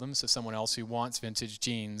resell them. So someone else who wants vintage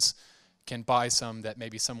jeans can buy some that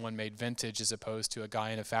maybe someone made vintage as opposed to a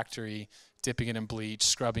guy in a factory dipping it in bleach,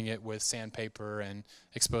 scrubbing it with sandpaper, and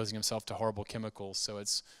exposing himself to horrible chemicals. So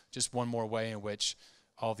it's just one more way in which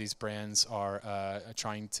all these brands are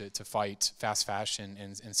trying to fight fast fashion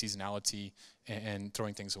and seasonality and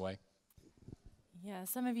throwing things away. Yeah,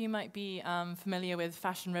 some of you might be familiar with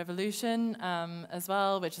Fashion Revolution as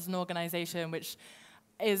well, which is an organization which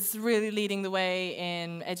is really leading the way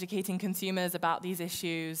in educating consumers about these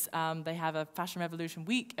issues. They have a Fashion Revolution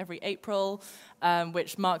week every April,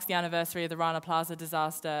 which marks the anniversary of the Rana Plaza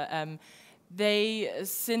disaster.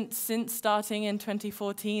 Since starting in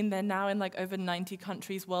 2014, they're now in like over 90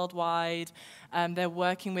 countries worldwide. They're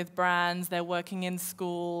working with brands, they're working in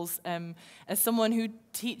schools. As someone who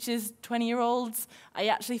teaches 20-year-olds, I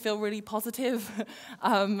actually feel really positive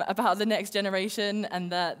about the next generation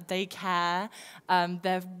and that they care.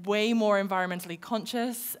 They're way more environmentally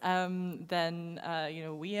conscious than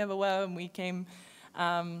we ever were when we came.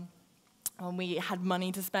 When we had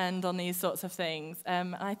money to spend on these sorts of things.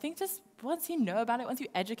 And I think just once you know about it, once you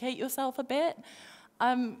educate yourself a bit,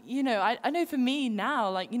 I know for me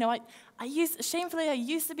now, I used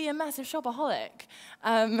to be a massive shopaholic.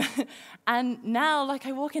 And now,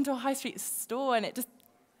 I walk into a high street store and it just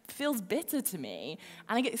feels bitter to me.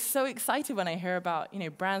 And I get so excited when I hear about,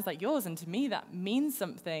 brands like yours, and to me that means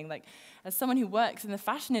something. As someone who works in the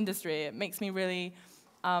fashion industry, it makes me really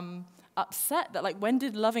upset that when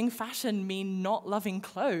did loving fashion mean not loving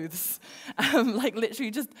clothes?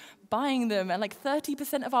 Literally just buying them, and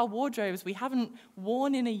 30% of our wardrobes we haven't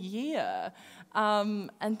worn in a year,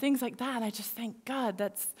 and things like that. And I just think, God,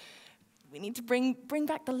 we need to bring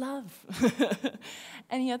back the love.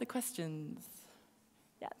 Any other questions?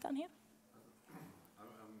 Yeah, down here.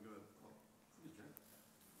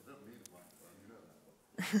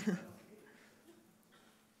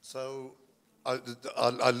 So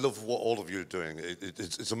I love what all of you are doing.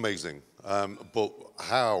 It's amazing. But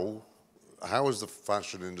how is the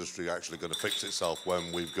fashion industry actually going to fix itself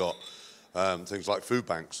when we've got things like food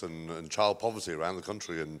banks and child poverty around the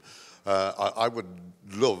country? And I would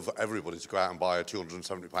love everybody to go out and buy a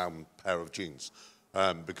 £270 pair of jeans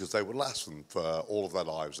because they would last them for all of their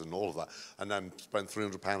lives and all of that, and then spend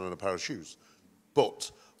 £300 on a pair of shoes.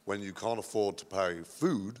 But when you can't afford to pay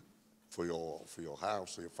food for your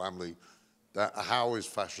house or your family, how is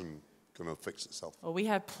fashion going to fix itself? Well, we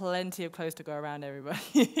have plenty of clothes to go around,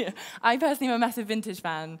 everybody. I personally am a massive vintage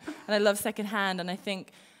fan, and I love secondhand. And I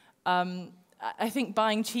think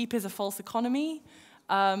buying cheap is a false economy.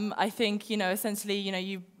 I think essentially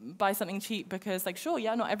you buy something cheap because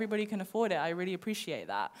not everybody can afford it. I really appreciate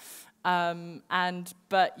that.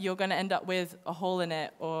 But you're going to end up with a hole in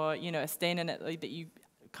it, or a stain in it that you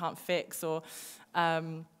can't fix, or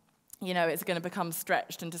it's going to become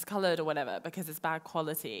stretched and discolored or whatever because it's bad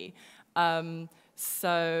quality. But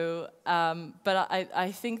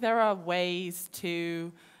I think there are ways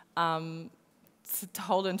to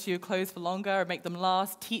hold onto your clothes for longer, or make them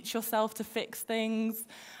last, teach yourself to fix things,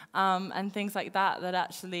 and things like that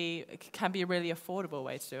actually can be a really affordable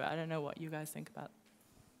way to do it. I don't know what you guys think about it.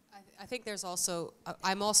 I think there's also,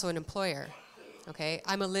 I'm also an employer, okay?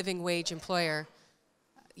 I'm a living wage employer.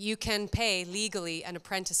 You can pay legally an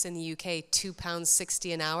apprentice in the UK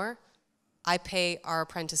 £2.60 an hour. I pay our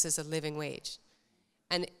apprentices a living wage.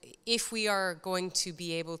 And if we are going to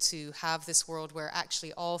be able to have this world where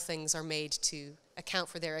actually all things are made to account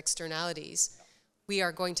for their externalities, we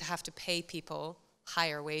are going to have to pay people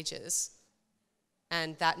higher wages.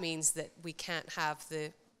 And that means that we can't have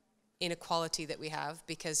the inequality that we have,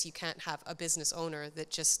 because you can't have a business owner that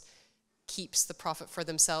just keeps the profit for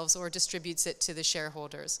themselves or distributes it to the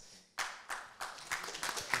shareholders.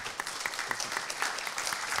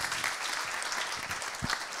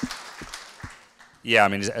 Yeah, I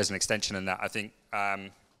mean, as an extension in that, I think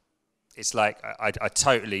it's I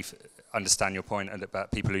totally understand your point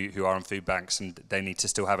about people who are on food banks, and they need to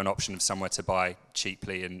still have an option of somewhere to buy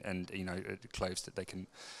cheaply and clothes that they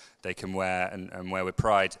can wear and wear with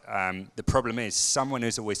pride. The problem is someone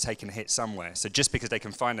who's always taken a hit somewhere. So just because they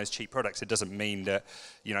can find those cheap products, it doesn't mean that,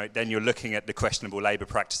 then you're looking at the questionable labour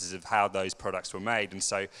practices of how those products were made. And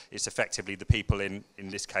so it's effectively the people in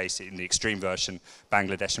this case, in the extreme version,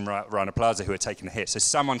 Bangladesh and Rana Plaza, who are taking a hit. So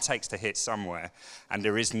someone takes the hit somewhere, and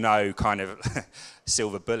there is no kind of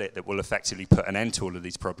silver bullet that will effectively put an end to all of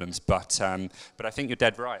these problems. But I think you're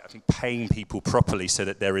dead right. I think paying people properly so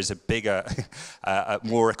that there is a bigger,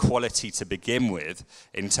 more equality quality to begin with,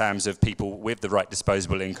 in terms of people with the right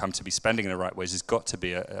disposable income to be spending in the right ways, has got to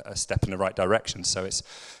be a step in the right direction. So it's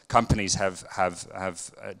companies have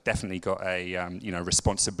definitely got a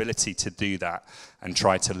responsibility to do that and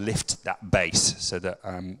try to lift that base so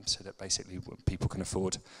that basically people can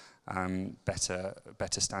afford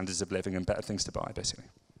better standards of living and better things to buy, basically.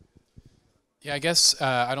 Yeah, I guess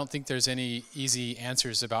I don't think there's any easy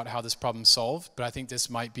answers about how this problem's solved, but I think this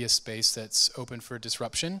might be a space that's open for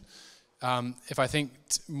disruption. If I think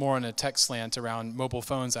more on a tech slant around mobile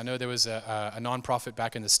phones, I know there was a nonprofit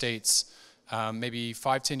back in the States maybe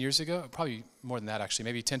 5-10 years ago, probably more than that actually,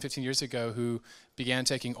 maybe 10-15 years ago, who began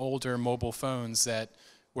taking older mobile phones that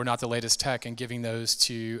were not the latest tech and giving those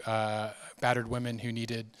to battered women who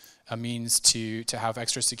needed a means to have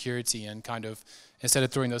extra security, and kind of, instead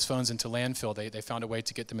of throwing those phones into landfill, they found a way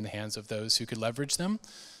to get them in the hands of those who could leverage them.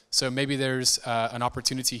 So maybe there's an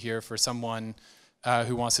opportunity here for someone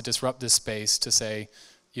who wants to disrupt this space to say,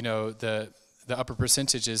 you know, the upper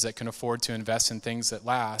percentages that can afford to invest in things that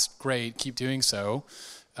last, great, keep doing so,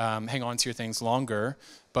 hang on to your things longer,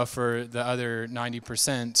 but for the other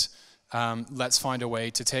 90%, let's find a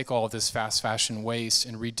way to take all of this fast fashion waste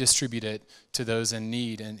and redistribute it to those in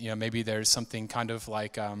need. And maybe there's something kind of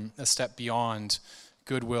like a step beyond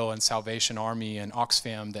Goodwill and Salvation Army and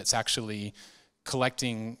Oxfam that's actually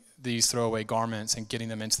collecting these throwaway garments and getting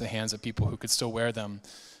them into the hands of people who could still wear them.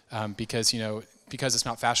 Because it's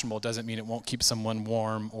not fashionable doesn't mean it won't keep someone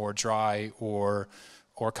warm or dry or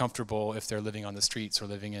comfortable if they're living on the streets or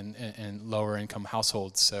living in lower income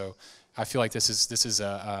households. So I feel like this is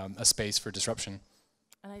a space for disruption.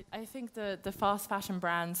 And I think the fast fashion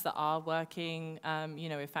brands that are working,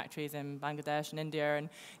 with factories in Bangladesh and India and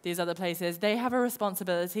these other places, they have a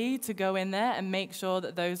responsibility to go in there and make sure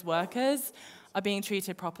that those workers are being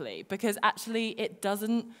treated properly. Because actually, it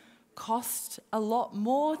doesn't cost a lot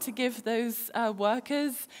more to give those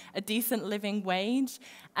workers a decent living wage.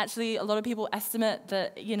 Actually, a lot of people estimate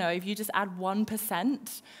that, if you just add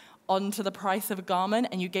 1% onto the price of a garment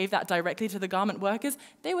and you gave that directly to the garment workers,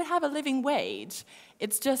 they would have a living wage.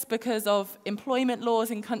 It's just because of employment laws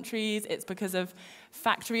in countries, it's because of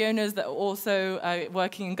factory owners that are also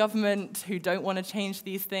working in government who don't want to change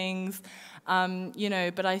these things.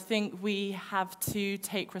 But I think we have to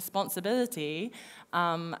take responsibility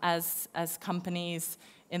as companies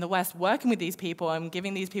in the West working with these people and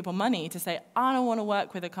giving these people money to say, I don't want to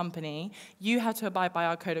work with a company, you have to abide by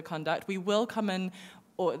our code of conduct, we will come and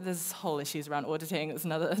there's whole issues around auditing, it's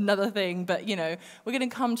another thing, but we're going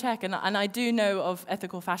to come check. And I do know of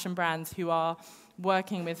ethical fashion brands who are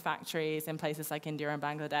working with factories in places like India and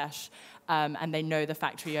Bangladesh, and they know the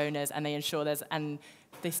factory owners, and they ensure and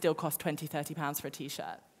they still cost £20-30 for a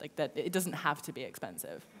t-shirt. Like that, it doesn't have to be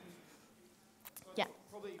expensive. Yeah.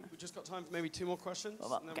 Probably we've just got time for maybe 2 more questions,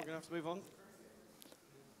 and then we're going to have to move on.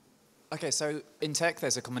 Okay, so in tech,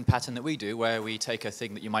 there's a common pattern that we do where we take a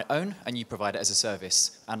thing that you might own and you provide it as a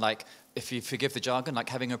service. And like, if you forgive the jargon, like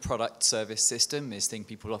having a product service system is a thing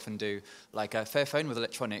people often do. Like a Fairphone with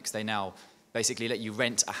electronics, they now basically let you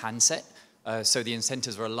rent a handset, so the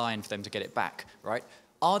incentives are aligned for them to get it back, right?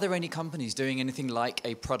 Are there any companies doing anything like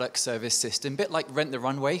a product service system, a bit like Rent the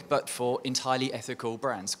Runway, but for entirely ethical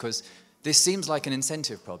brands? Because this seems like an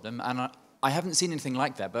incentive problem, and I haven't seen anything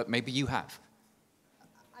like that, but maybe you have.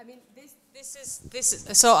 I mean,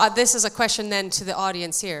 this is a question then to the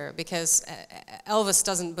audience here, because Elvis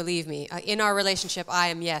doesn't believe me. In our relationship, I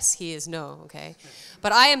am yes, he is no, okay?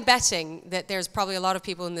 But I am betting that there's probably a lot of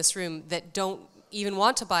people in this room that don't even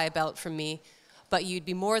want to buy a belt from me, but you'd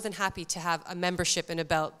be more than happy to have a membership in a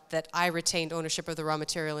belt that I retained ownership of the raw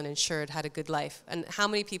material and ensured had a good life. And how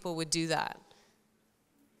many people would do that?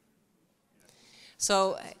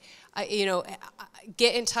 So,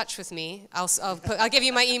 get in touch with me. I'll give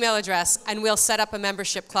you my email address, and we'll set up a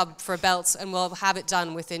membership club for belts, and we'll have it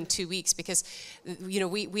done within 2 weeks, because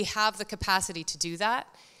we have the capacity to do that.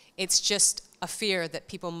 It's just a fear that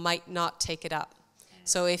people might not take it up.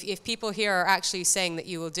 So if people here are actually saying that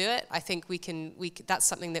you will do it, I think that's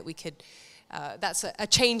something that we could. That's a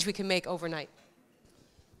change we can make overnight.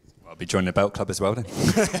 I'll be joining the belt club as well then.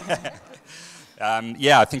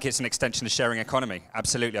 I think it's an extension of sharing economy.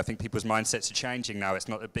 Absolutely. I think people's mindsets are changing now. It's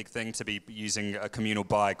not a big thing to be using a communal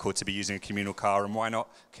bike or to be using a communal car, and why not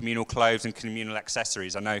communal clothes and communal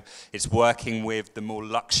accessories? I know it's working with the more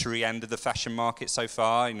luxury end of the fashion market so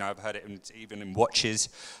far. I've heard it even in watches.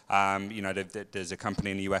 There's a company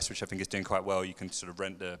in the US which I think is doing quite well. You can sort of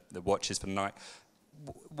rent the watches for the night.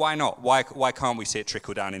 why not? Why can't we see it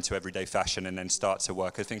trickle down into everyday fashion and then start to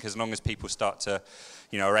work? I think as long as people start to,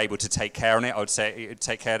 are able to take care on it, I would say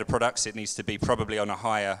take care of the products. It needs to be probably on a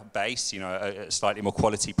higher base, a slightly more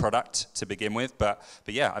quality product to begin with. But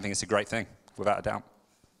yeah, I think it's a great thing, without a doubt.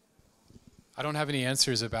 I don't have any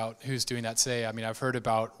answers about who's doing that today. I mean, I've heard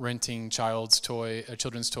about renting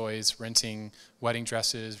children's toys, renting wedding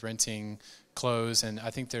dresses, renting clothes, and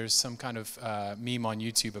I think there's some kind of meme on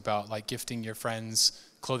YouTube about like gifting your friends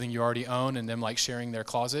clothing you already own and them like sharing their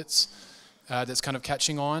closets. That's kind of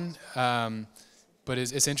catching on. But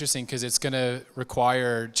it's interesting because it's going to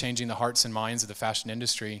require changing the hearts and minds of the fashion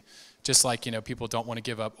industry. Just like, people don't want to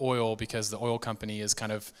give up oil because the oil company is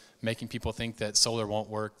kind of making people think that solar won't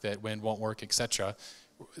work, that wind won't work, etc.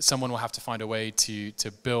 Someone will have to find a way to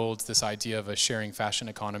build this idea of a sharing fashion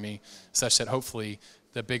economy such that hopefully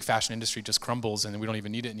the big fashion industry just crumbles and we don't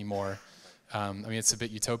even need it anymore. I mean, it's a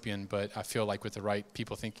bit utopian, but I feel like with the right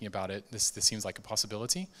people thinking about it, this seems like a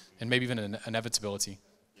possibility and maybe even an inevitability.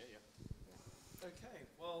 Okay,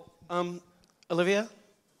 well, Olivia,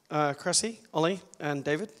 Kresse, Ollie, and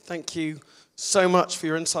David, thank you so much for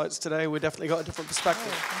your insights today. We definitely got a different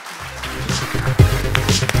perspective.